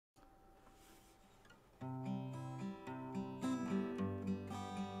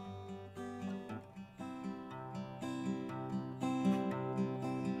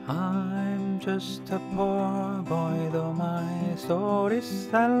I'm just a poor boy, though my story's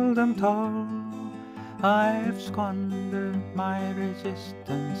seldom told. I've squandered my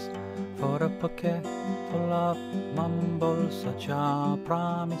resistance for a pocket full of mumbles, such are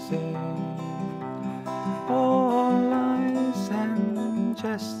promises. All lies and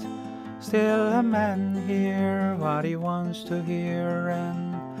jest. Still a man hear what he wants to hear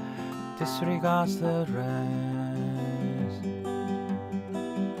and disregards the rest.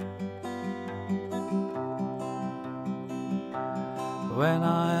 When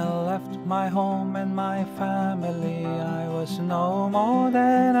I left my home and my family, I was no more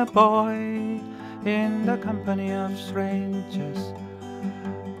than a boy in the company of strangers,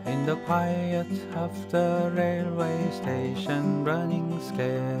 in the quiet of the railway station, running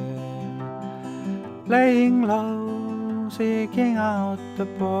scared, laying low, seeking out the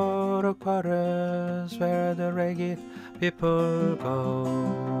poorer quarters where the ragged people go,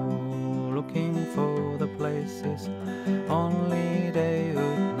 looking for the places only they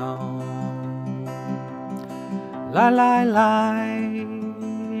would know. La la la,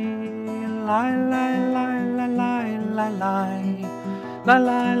 la la la la la la la, la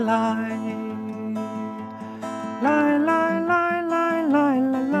la la, la la la la la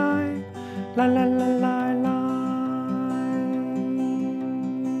la la la la.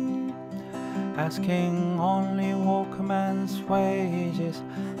 Asking only workman's wages,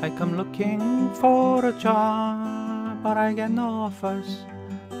 I come looking for a job, but I get no offers.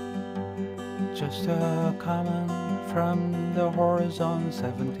 Just a comment from the horizon,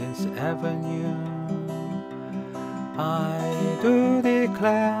 17th Avenue. I do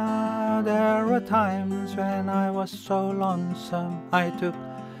declare there were times when I was so lonesome, I took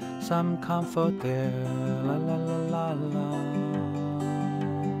some comfort there. La la la la la.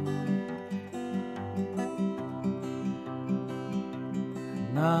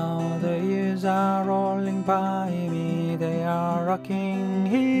 Now the years are rolling by me, they are rocking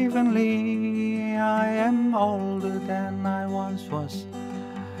evenly. I am older than I once was,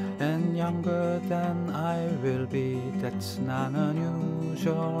 and younger than I will be. That's not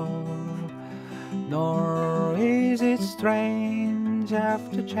unusual, nor is it strange.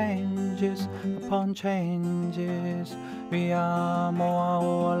 After changes upon changes, we are more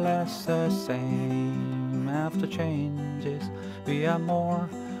or less the same. After changes, we are more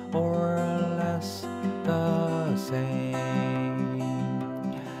or less the same.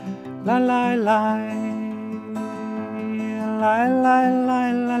 La la la, la la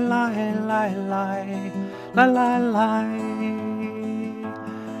la la la la la, la la la,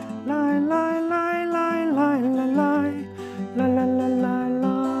 la la la la la la la la la la la.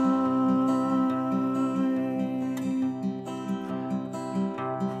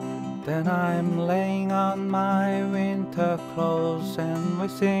 Then I'm laying on my winter clothes and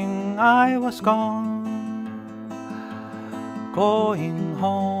wishing I was gone, going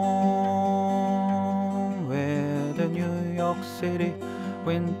home where the New York City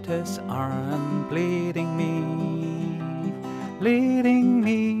winters aren't bleeding me, leading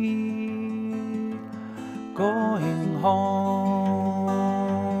me, going home.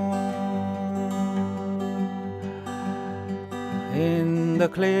 In the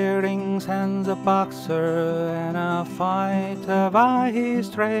clearing stands a boxer and a fighter by his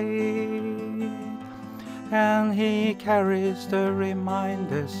trade, and he carries the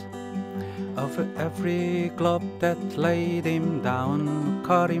reminders of every glove that laid him down,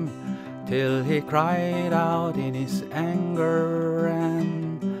 cut him till he cried out in his anger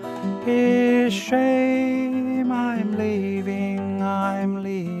and his shame. I'm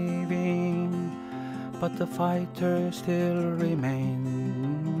leaving, but the fighter still remains.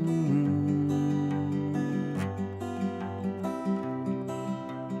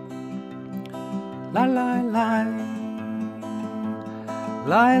 La la la,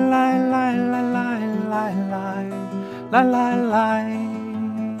 la la la la la la la, la la la,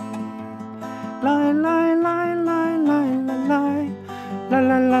 la la la la la la la la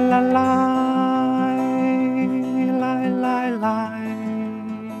la la, la la la,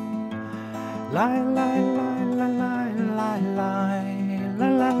 la la la la la la la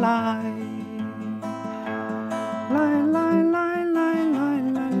la la. La la la la la la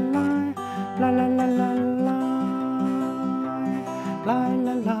la la la la la la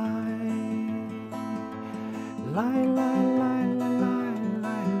la la la la